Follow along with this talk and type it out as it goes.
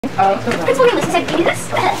Principal Gillis said, "Can you do this?"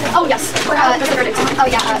 Oh yes. There's a verdict. Oh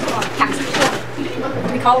yeah. Cats.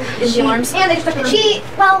 We call in the alarms. And they just took she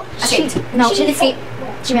did see.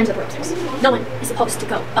 She ran to the room upstairs. No one is supposed to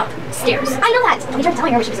go upstairs. I know that. We tried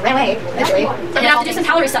telling her, she just ran away. Eventually. And have to do some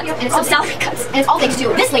calorie cuts and some salary cuts. And it's all thanks to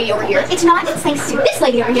this lady over here. It's not. It's thanks to this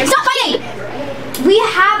lady over here. Stop fighting! We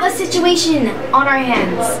have a situation on our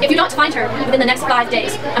hands. If you don't find her within the next 5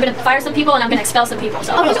 days, I'm going to fire some people and I'm going to expel some people.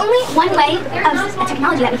 So. Oh, there's only one way of a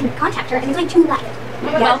technology that we can contact her, and there's only 2 left.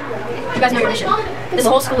 Well, you guys know your mission. This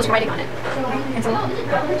whole school is writing on it. And so,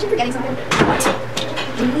 aren't you forgetting something? What?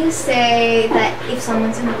 Didn't you say that if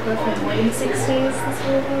someone's in the book for more than 6 days, this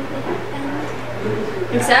will end?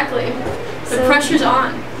 Exactly. The pressure's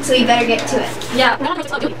on. So you better get to it. Yeah. Oh, I'm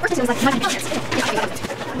excited.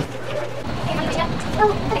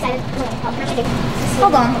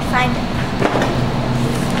 Hold on, find it.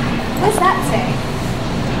 What does that say?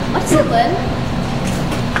 What's it, Lynn?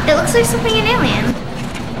 It looks like something an alien.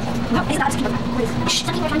 No, it's not. Shh,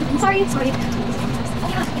 something we're trying to do. Sorry.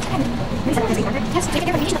 Yes, take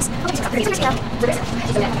care of the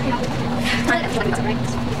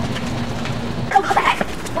Oh, what the heck?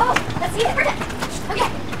 Whoa, let's see it. Perfect. Okay.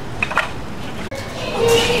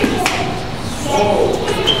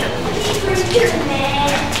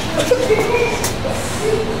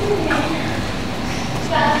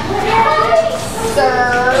 Sir.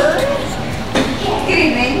 Good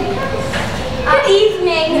evening. Good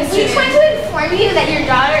evening. We just wanted to inform you that your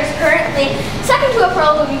daughter is currently stuck into a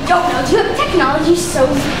problem you don't know. Do you have technology so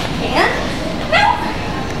you can? No.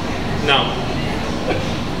 No.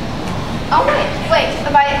 Oh wait.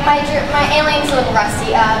 My alien's a little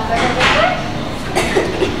rusty.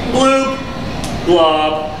 Bloop.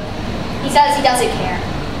 Blob. He says he doesn't care.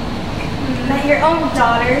 That your own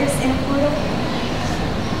daughter's in a portal?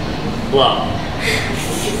 Blob.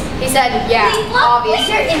 He said, yeah,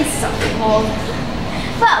 obviously. You're insufferable.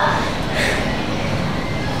 Well,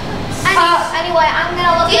 anyway, I'm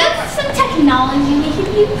gonna look. Do you have some technology we can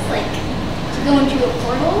use, like, to go into a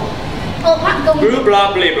portal? Well, not go. Blue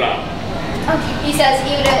blah blah blah. Okay. He says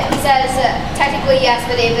technically yes,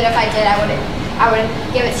 but even if I did, I wouldn't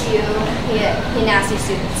give it to you, you nasty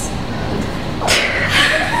students.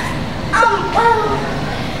 Well,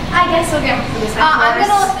 I guess we'll get through this. I'm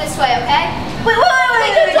gonna look this way, okay? Wait, don't go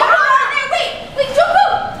out there! Wait, don't go!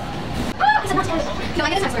 Can I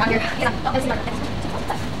get a text around here? Oh, that's not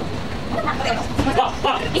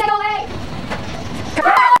He's not away!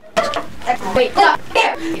 Wait, hold up!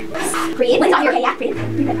 There! Breathe, let's not here, okay? Yeah, breathe.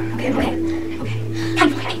 Okay. Kind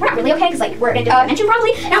of okay. We're not really okay, because, like, we're in a different dimension,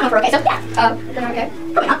 probably. I don't know if we're okay, so, yeah. Then we're okay.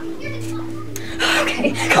 Probably not. Okay,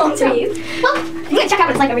 calm, breathe. Well, I'm gonna check out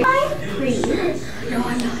what it's like every time. Breathe. No,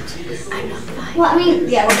 I'm not. I'm not fine. Well, I mean,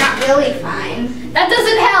 yeah, we're not really fine. That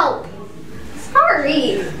doesn't help!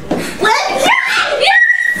 Sorry. What?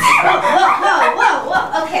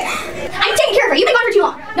 Whoa, okay. I'm taking care of her. You've been gone for too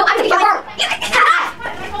long. No, I'm taking care of her.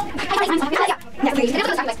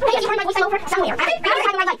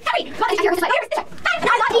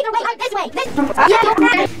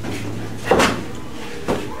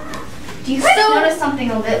 Do you guys notice something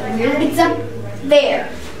a bit weird? It's up there.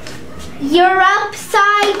 You're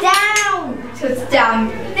upside down. So it's down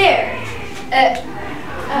there. Okay.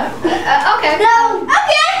 No.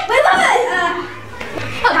 Okay. Wait.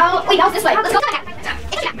 Wait, no, it's this way. Let's go.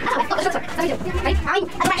 Let's go. Ready? I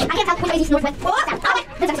can't tell which way is east, north, west. Okay.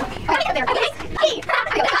 This way. Okay, there. Okay.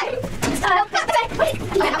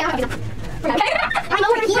 I'm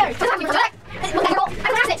over here. I'm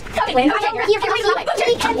past it. Here.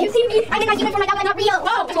 Can you see me? I'm in my human form. I'm not real.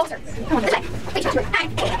 Whoa, it's closer. Come on, this way. Wait, trust me.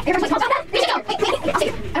 Everyone's supposed to. Wait, I'll take it.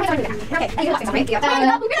 I don't know what to do now. Okay, I need to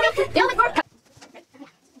walk something.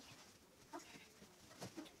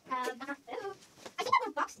 I think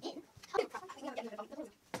we're boxed in. I feel like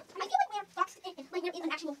we're boxed in, like we're in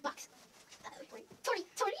an actual box. Sorry.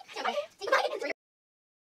 Okay. Say goodbye.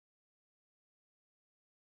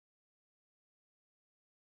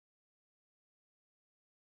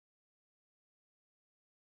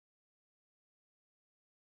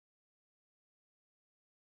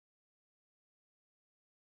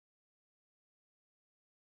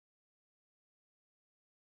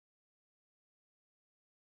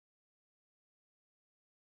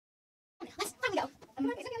 Let's time to go.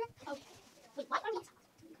 Oh, wait, what are these?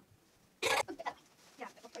 Yeah,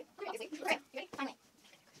 okay. Okay, you ready? Finally.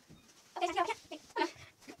 Okay, okay.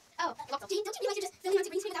 Oh, don't you realize you just really want to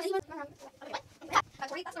bring me without anyone? Okay, what?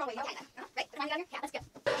 Tori, that's the wrong way. Okay, then. Right, put it on down here. Yeah, let's go.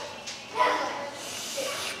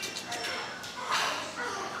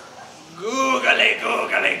 Googly,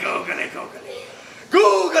 googly, googly, googly.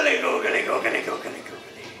 Googly, googly, googly, googly, googly.